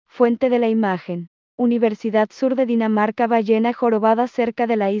Fuente de la imagen. Universidad Sur de Dinamarca. Ballena jorobada cerca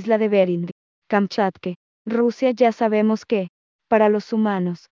de la isla de Bering, Kamchatka, Rusia. Ya sabemos que, para los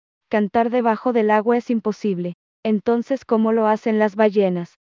humanos, cantar debajo del agua es imposible. Entonces, ¿cómo lo hacen las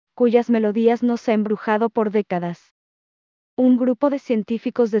ballenas, cuyas melodías nos han embrujado por décadas? Un grupo de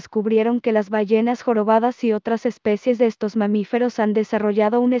científicos descubrieron que las ballenas jorobadas y otras especies de estos mamíferos han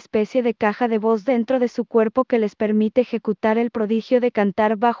desarrollado una especie de caja de voz dentro de su cuerpo que les permite ejecutar el prodigio de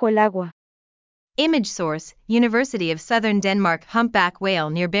cantar bajo el agua. Image source, University of Southern Denmark. Humpback whale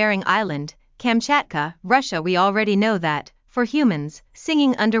near Bering Island, Kamchatka, Russia. We already know that, for humans,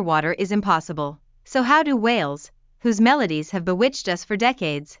 singing underwater is impossible. So how do whales, whose melodies have bewitched us for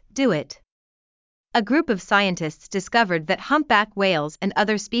decades, do it? A group of scientists discovered that humpback whales and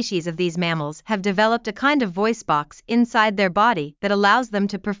other species of these mammals have developed a kind of voice box inside their body that allows them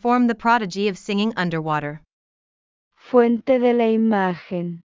to perform the prodigy of singing underwater. Fuente de la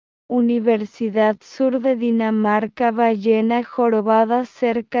imagen. Universidad Sur de Dinamarca. Ballena jorobada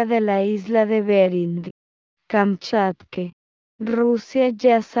cerca de la isla de Bering, Kamchatka, Rusia.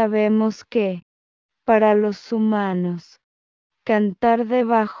 Ya sabemos que, para los humanos, cantar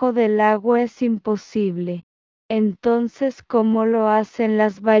debajo del agua es imposible. Entonces, ¿cómo lo hacen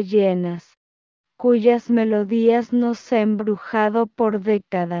las ballenas, cuyas melodías nos han embrujado por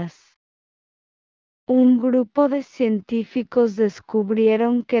décadas? Un grupo de científicos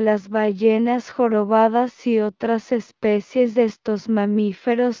descubrieron que las ballenas jorobadas y otras especies de estos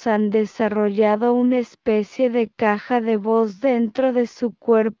mamíferos han desarrollado una especie de caja de voz dentro de su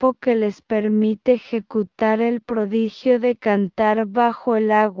cuerpo que les permite ejecutar el prodigio de cantar bajo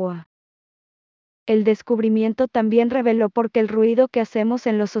el agua. El descubrimiento también reveló por qué el ruido que hacemos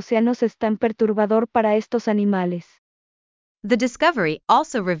en los océanos es tan perturbador para estos animales. The discovery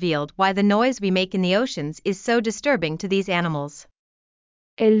also revealed why the noise we make in the oceans is so disturbing to these animals.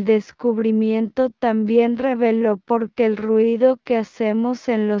 El descubrimiento también reveló por qué el ruido que hacemos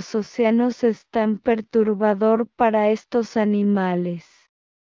en los océanos es tan perturbador para estos animales.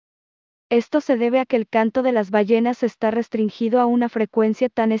 Esto se debe a que el canto de las ballenas está restringido a una frecuencia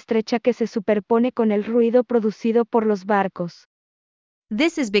tan estrecha que se superpone con el ruido producido por los barcos.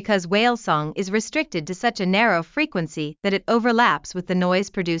 This is because whale song is restricted to such a narrow frequency that it overlaps with the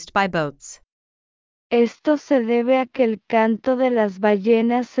noise produced by boats. Esto se debe a que el canto de las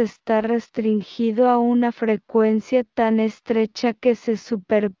ballenas está restringido a una frecuencia tan estrecha que se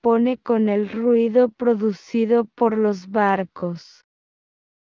superpone con el ruido producido por los barcos.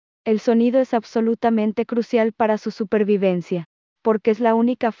 El sonido es absolutamente crucial para su supervivencia, porque es la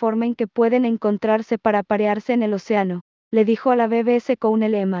única forma en que pueden encontrarse para aparearse en el océano, le dijo a la BBC Connie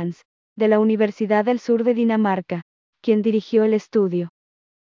Lemans, de la Universidad del Sur de Dinamarca, quien dirigió el estudio.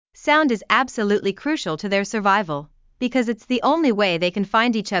 Sound is absolutely crucial to their survival, because it's the only way they can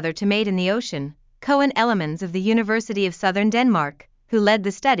find each other to mate in the ocean, Cohen Elemans of the University of Southern Denmark, who led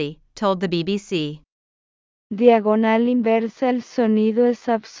the study, told the BBC. Diagonal inversa. El sonido es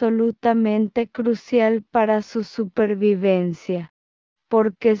absolutamente crucial para su supervivencia,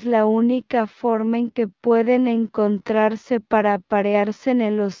 porque es la única forma en que pueden encontrarse para aparearse en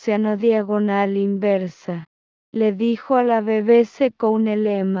el océano. Diagonal inversa, le dijo a la BBC Connie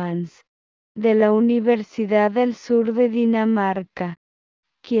Lemans, de la Universidad del Sur de Dinamarca,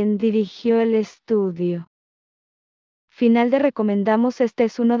 quien dirigió el estudio. Final de recomendamos. Este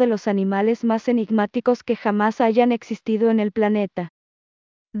es uno de los animales más enigmáticos que jamás hayan existido en el planeta.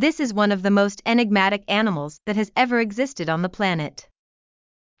 This is one of the most enigmatic animals that has ever existed on the planet.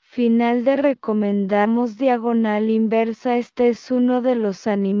 Final de recomendamos. Diagonal inversa. Este es uno de los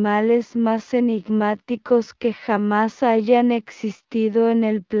animales más enigmáticos que jamás hayan existido en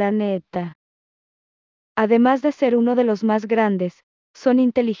el planeta. Además de ser uno de los más grandes, son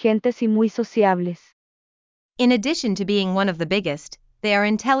inteligentes y muy sociables. In addition to being one of the biggest, they are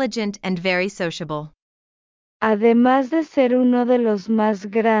intelligent and very sociable. Además de ser uno de los más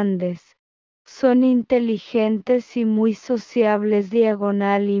grandes, son inteligentes y muy sociables.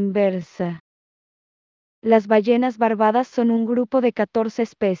 Diagonal inversa. Las ballenas barbadas son un grupo de 14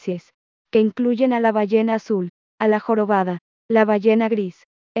 especies, que incluyen a la ballena azul, a la jorobada, la ballena gris,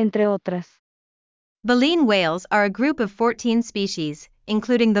 entre otras. Baleen whales are a group of 14 species,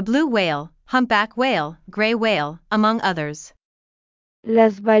 including the blue whale, humpback whale, gray whale, among others.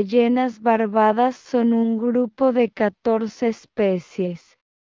 Las ballenas barbadas son un grupo de 14 especies,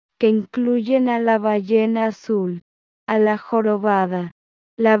 que incluyen a la ballena azul, a la jorobada,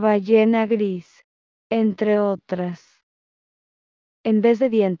 la ballena gris, entre otras. En vez de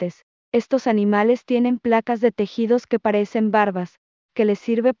dientes, estos animales tienen placas de tejidos que parecen barbas, que les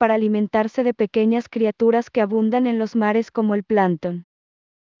sirve para alimentarse de pequeñas criaturas que abundan en los mares como el plancton.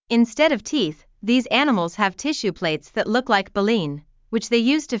 Instead of teeth, these animals have tissue plates that look like baleen, which they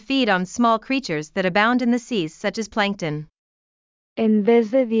use to feed on small creatures that abound in the seas such as plankton. En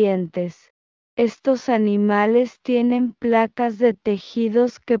vez de dientes, estos animales tienen placas de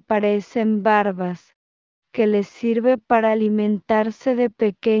tejidos que parecen barbas, que les sirve para alimentarse de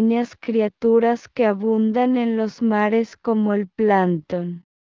pequeñas criaturas que abundan en los mares como el plancton.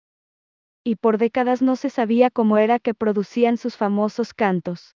 Y por décadas no se sabía cómo era que producían sus famosos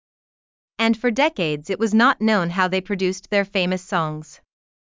cantos. And for decades it was not known how they produced their famous songs.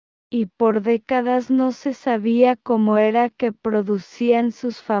 Y por décadas no se sabía cómo era que producían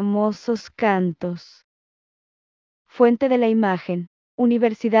sus famosos cantos. Fuente de la imagen.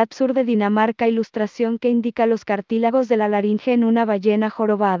 Universidad Sur de Dinamarca. Ilustración que indica los cartílagos de la laringe en una ballena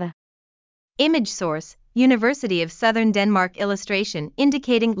jorobada. Image source, University of Southern Denmark. Illustration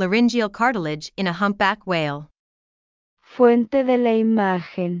indicating laryngeal cartilage in a humpback whale. Fuente de la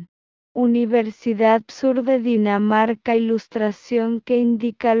imagen. Universidad Sur de Dinamarca. Ilustración que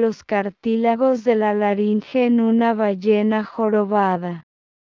indica los cartílagos de la laringe en una ballena jorobada.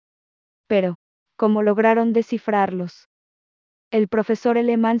 Pero, ¿cómo lograron descifrarlos? El profesor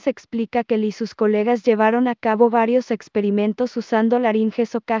Elemans explica que él y sus colegas llevaron a cabo varios experimentos usando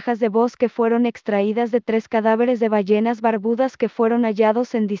laringes o cajas de voz que fueron extraídas de 3 cadáveres de ballenas barbudas que fueron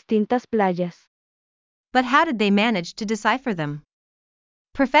hallados en distintas playas. But how did they manage to decipher them?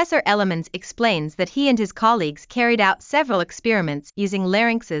 Professor Elemans explains that he and his colleagues carried out several experiments using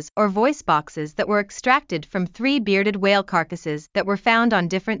larynxes or voice boxes that were extracted from 3 bearded whale carcasses that were found on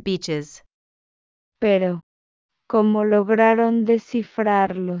different beaches. Pero, ¿cómo lograron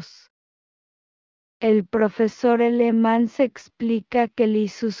descifrarlos? El profesor Elemans explica que él y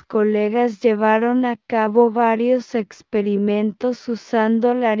sus colegas llevaron a cabo varios experimentos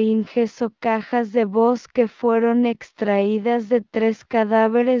usando laringes o cajas de voz que fueron extraídas de 3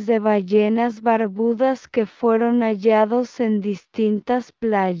 cadáveres de ballenas barbudas que fueron hallados en distintas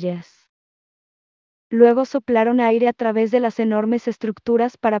playas. Luego soplaron aire a través de las enormes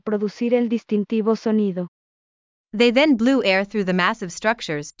estructuras para producir el distintivo sonido. They then blew air through the massive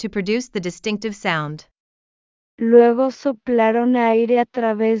structures to produce the distinctive sound. Luego soplaron aire a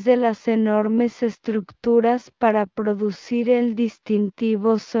través de las enormes estructuras para producir el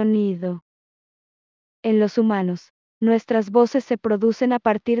distintivo sonido. En los humanos, nuestras voces se producen a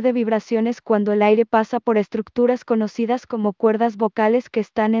partir de vibraciones cuando el aire pasa por estructuras conocidas como cuerdas vocales que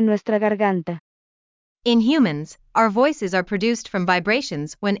están en nuestra garganta. In humans, our voices are produced from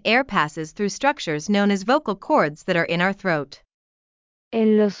vibrations when air passes through structures known as vocal cords that are in our throat.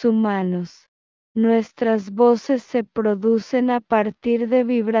 En los humanos, nuestras voces se producen a partir de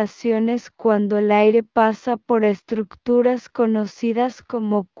vibraciones cuando el aire pasa por estructuras conocidas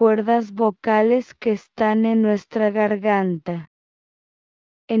como cuerdas vocales que están en nuestra garganta.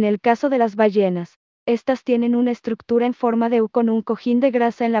 En el caso de las ballenas, estas tienen una estructura en forma de U con un cojín de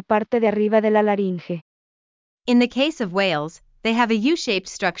grasa en la parte de arriba de la laringe. In the case of whales, they have a U-shaped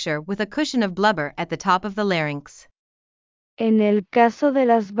structure with a cushion of blubber at the top of the larynx. En el caso de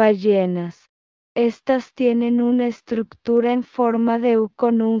las ballenas, estas tienen una estructura en forma de U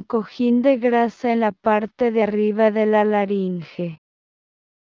con un cojín de grasa en la parte de arriba de la laringe.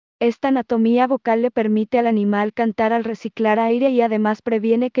 Esta anatomía vocal le permite al animal cantar al reciclar aire y además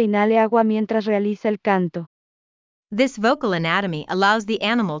previene que inhale agua mientras realiza el canto. This vocal anatomy allows the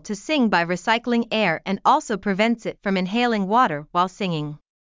animal to sing by recycling air and also prevents it from inhaling water while singing.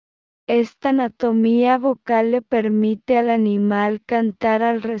 Esta anatomía vocal le permite al animal cantar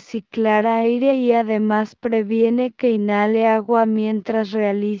al reciclar aire y además previene que inhale agua mientras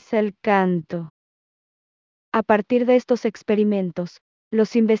realiza el canto. A partir de estos experimentos,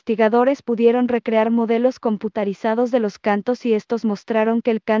 los investigadores pudieron recrear modelos computarizados de los cantos y estos mostraron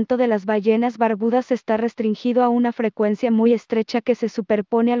que el canto de las ballenas barbudas está restringido a una frecuencia muy estrecha que se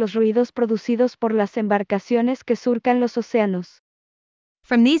superpone a los ruidos producidos por las embarcaciones que surcan los océanos.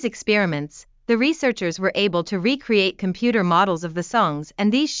 From these experiments, the researchers were able to recreate computer models of the songs, and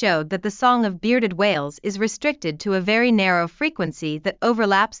these showed that the song of bearded whales is restricted to a very narrow frequency that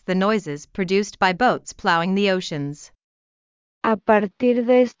overlaps the noises produced by boats plowing the oceans. A partir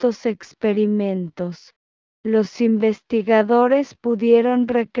de estos experimentos, los investigadores pudieron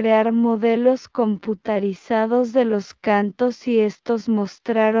recrear modelos computarizados de los cantos y estos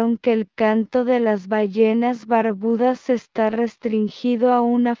mostraron que el canto de las ballenas barbudas está restringido a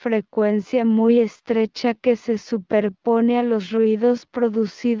una frecuencia muy estrecha que se superpone a los ruidos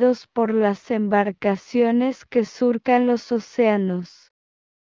producidos por las embarcaciones que surcan los océanos.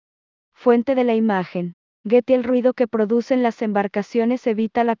 Fuente de la imagen. Getty. El ruido que producen las embarcaciones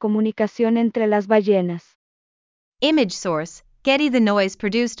evita la comunicación entre las ballenas. Image source, Getty, the noise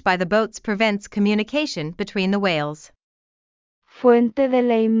produced by the boats prevents communication between the whales. Fuente de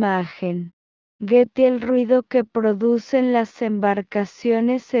la imagen. Getty, el ruido que producen las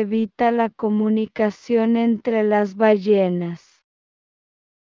embarcaciones evita la comunicación entre las ballenas.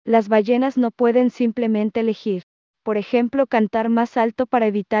 Las ballenas no pueden simplemente elegir, por ejemplo, cantar más alto para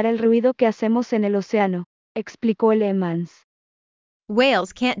evitar el ruido que hacemos en el océano, explicó Lemans.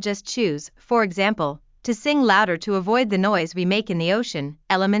 Whales can't just choose, for example, to sing louder to avoid the noise we make in the ocean,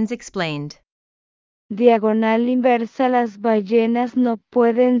 Elemans explained. Diagonal inversa. Las ballenas no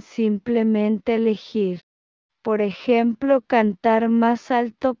pueden simplemente elegir, por ejemplo, cantar más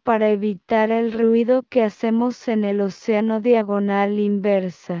alto para evitar el ruido que hacemos en el océano. Diagonal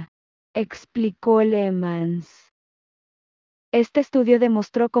inversa, explicó Lemans. Este estudio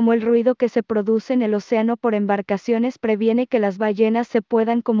demostró cómo el ruido que se produce en el océano por embarcaciones previene que las ballenas se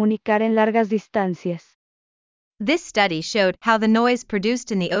puedan comunicar en largas distancias. This study showed how the noise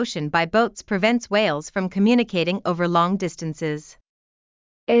produced in the ocean by boats prevents whales from communicating over long distances.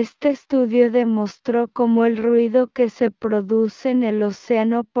 Este estudio demostró cómo el ruido que se produce en el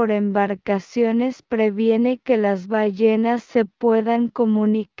océano por embarcaciones previene que las ballenas se puedan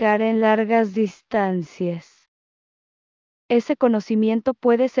comunicar en largas distancias. Ese conocimiento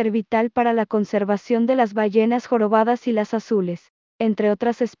puede ser vital para la conservación de las ballenas jorobadas y las azules, entre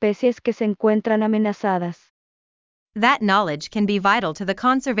otras especies que se encuentran amenazadas. That knowledge can be vital to the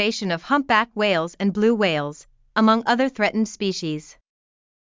conservation of humpback whales and blue whales, among other threatened species.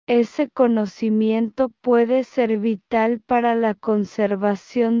 Ese conocimiento puede ser vital para la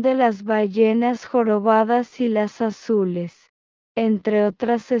conservación de las ballenas jorobadas y las azules, entre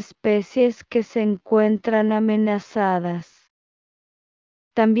otras especies que se encuentran amenazadas.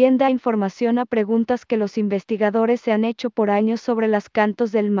 También da información a preguntas que los investigadores se han hecho por años sobre los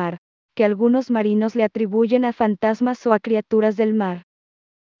cantos del mar, que algunos marinos le atribuyen a fantasmas o a criaturas del mar.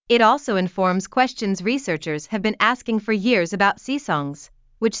 It also informs questions researchers have been asking for years about sea songs,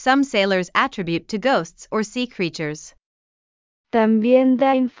 which some sailors attribute to ghosts or sea creatures. También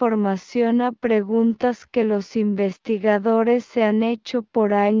da información a preguntas que los investigadores se han hecho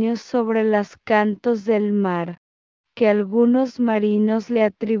por años sobre los cantos del mar, que algunos marinos le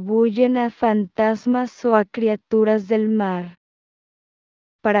atribuyen a fantasmas o a criaturas del mar.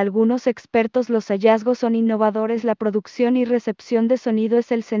 Para algunos expertos los hallazgos son innovadores. La producción y recepción de sonido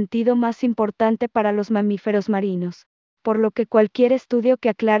es el sentido más importante para los mamíferos marinos, por lo que cualquier estudio que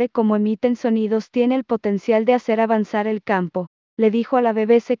aclare cómo emiten sonidos tiene el potencial de hacer avanzar el campo, le dijo a la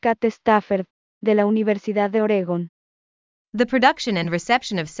BBC Kate Stafford, de la Universidad de Oregon. The production and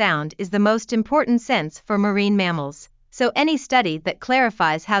reception of sound is the most important sense for marine mammals, so any study that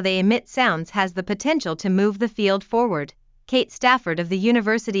clarifies how they emit sounds has the potential to move the field forward, Kate Stafford of the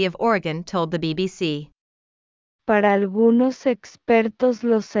University of Oregon told the BBC. Para algunos expertos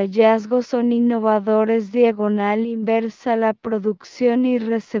los hallazgos son innovadores. Diagonal inversa. La producción y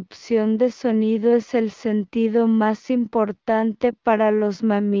recepción de sonido es el sentido más importante para los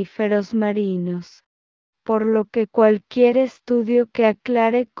mamíferos marinos, por lo que cualquier estudio que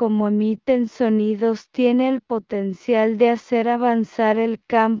aclare cómo emiten sonidos tiene el potencial de hacer avanzar el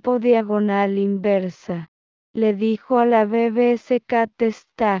campo. Diagonal inversa, le dijo a la BBC Kate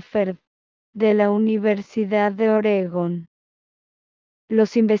Stafford, de la Universidad de Oregon.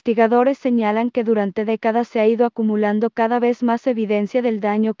 Los investigadores señalan que durante décadas se ha ido acumulando cada vez más evidencia del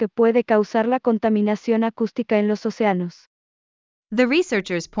daño que puede causar la contaminación acústica en los océanos. The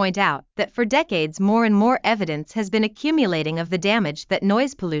researchers point out that for decades more and more evidence has been accumulating of the damage that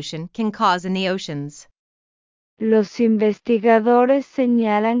noise pollution can cause in the oceans. Los investigadores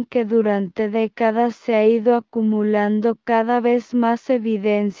señalan que durante décadas se ha ido acumulando cada vez más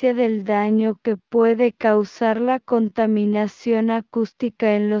evidencia del daño que puede causar la contaminación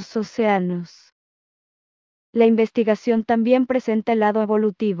acústica en los océanos. La investigación también presenta el lado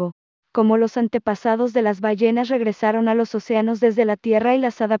evolutivo, cómo los antepasados de las ballenas regresaron a los océanos desde la Tierra y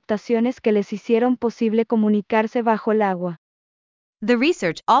las adaptaciones que les hicieron posible comunicarse bajo el agua. The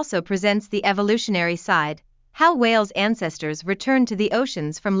research also presents the evolutionary side, how whales' ancestors returned to the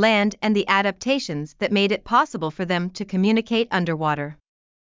oceans from land and the adaptations that made it possible for them to communicate underwater.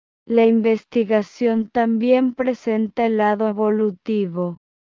 La investigación también presenta el lado evolutivo,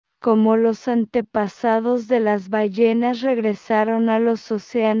 cómo los antepasados de las ballenas regresaron a los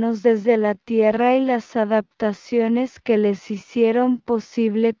océanos desde la Tierra y las adaptaciones que les hicieron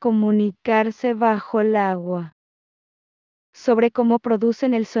posible comunicarse bajo el agua. Sobre cómo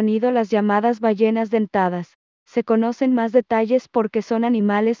producen el sonido las llamadas ballenas dentadas, se conocen más detalles porque son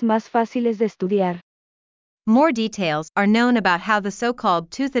animales más fáciles de estudiar. More details are known about how the so-called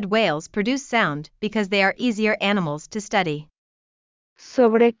toothed whales produce sound because they are easier animals to study.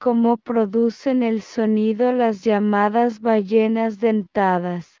 sobre cómo producen el sonido las llamadas ballenas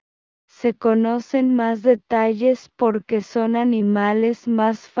dentadas. Se conocen más detalles porque son animales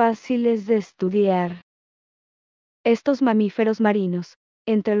más fáciles de estudiar. Estos mamíferos marinos,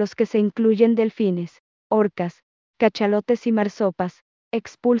 entre los que se incluyen delfines, orcas, cachalotes y marsopas,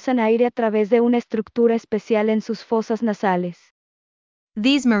 expulsan aire a través de una estructura especial en sus fosas nasales.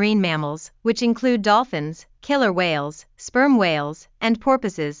 These marine mammals, which include dolphins, killer whales, sperm whales, and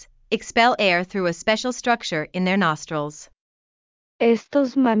porpoises, expel air through a special structure in their nostrils.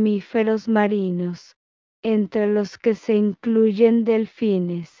 Estos mamíferos marinos, entre los que se incluyen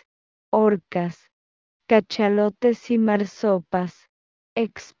delfines, orcas, cachalotes y marsopas,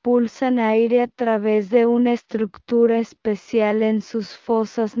 expulsan aire a través de una estructura especial en sus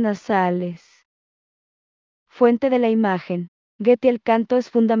fosas nasales. Fuente de la imagen. Getty. El canto es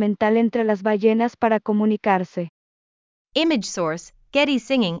fundamental entre las ballenas para comunicarse. Image source, Getty.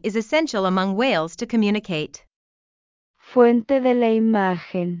 Singing is essential among whales to communicate. Fuente de la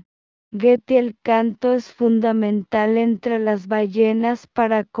imagen. Getty. El canto es fundamental entre las ballenas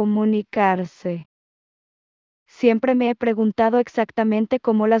para comunicarse. Siempre me he preguntado exactamente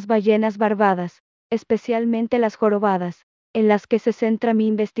cómo las ballenas barbadas, especialmente las jorobadas, en las que se centra mi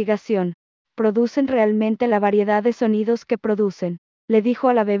investigación, producen realmente la variedad de sonidos que producen, le dijo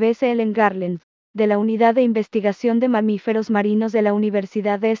a la BBC Ellen Garland, de la Unidad de Investigación de Mamíferos Marinos de la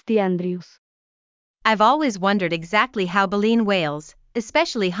Universidad de St. Andrews. I've always wondered exactly how baleen whales,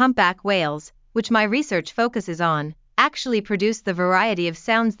 especially humpback whales, which my research focuses on, actually produce the variety of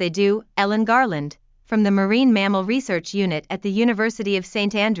sounds they do. Ellen Garland, from the Marine Mammal Research Unit at the University of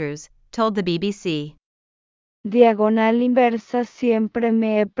St. Andrews, told the BBC. Diagonal inversa. Siempre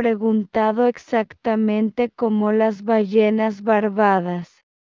me he preguntado exactamente cómo las ballenas barbadas,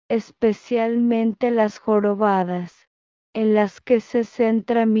 especialmente las jorobadas, en las que se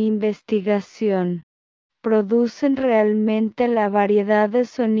centra mi investigación, producen realmente la variedad de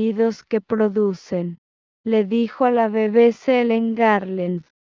sonidos que producen, le dijo a la BBC Ellen Garland,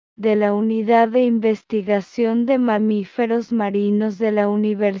 de la Unidad de Investigación de Mamíferos Marinos de la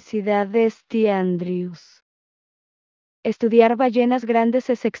Universidad de St. Andrews. Estudiar ballenas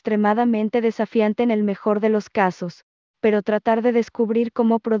grandes es extremadamente desafiante en el mejor de los casos, pero tratar de descubrir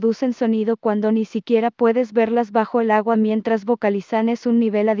cómo producen sonido cuando ni siquiera puedes verlas bajo el agua mientras vocalizan es un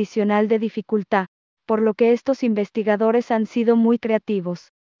nivel adicional de dificultad, por lo que estos investigadores han sido muy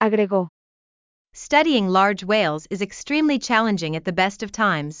creativos, agregó. Studying large whales is extremely challenging at the best of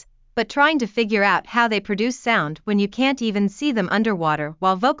times, but trying to figure out how they produce sound when you can't even see them underwater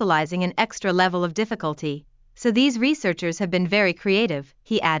while vocalizing an extra level of difficulty. So these researchers have been very creative,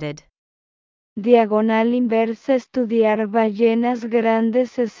 he added. Diagonal inversa. Estudiar ballenas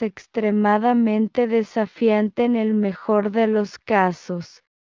grandes es extremadamente desafiante en el mejor de los casos,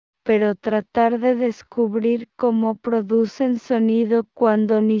 pero tratar de descubrir cómo producen sonido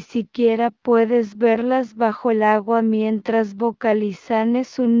cuando ni siquiera puedes verlas bajo el agua mientras vocalizan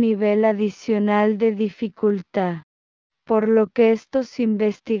es un nivel adicional de dificultad, por lo que estos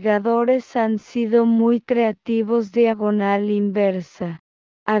investigadores han sido muy creativos. Diagonal inversa,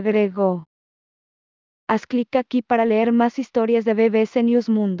 agregó. Haz clic aquí para leer más historias de BBC News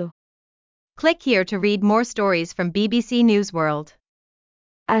Mundo. Click here to read more stories from BBC News World.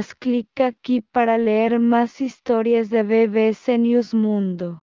 Haz clic aquí para leer más historias de BBC News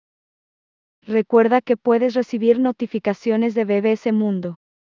Mundo. Recuerda que puedes recibir notificaciones de BBC Mundo.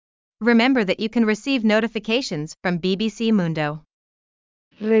 Remember that you can receive notifications from BBC Mundo.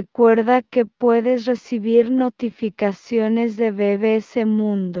 Recuerda que puedes recibir notificaciones de BBC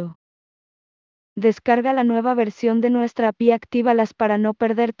Mundo. Descarga la nueva versión de nuestra app y actívalas para no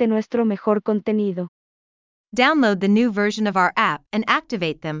perderte nuestro mejor contenido. Download the new version of our app and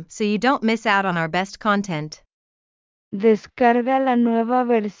activate them so you don't miss out on our best content. Descarga la nueva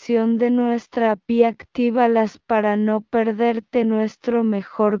versión de nuestra app y actívalas para no perderte nuestro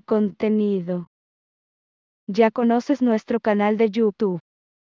mejor contenido. ¿Ya conoces nuestro canal de YouTube?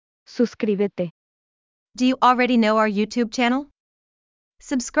 Suscríbete. Do you already know our YouTube channel?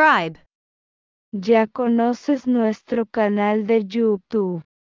 Subscribe. ¿Ya conoces nuestro canal de YouTube?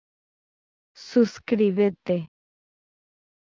 Suscríbete.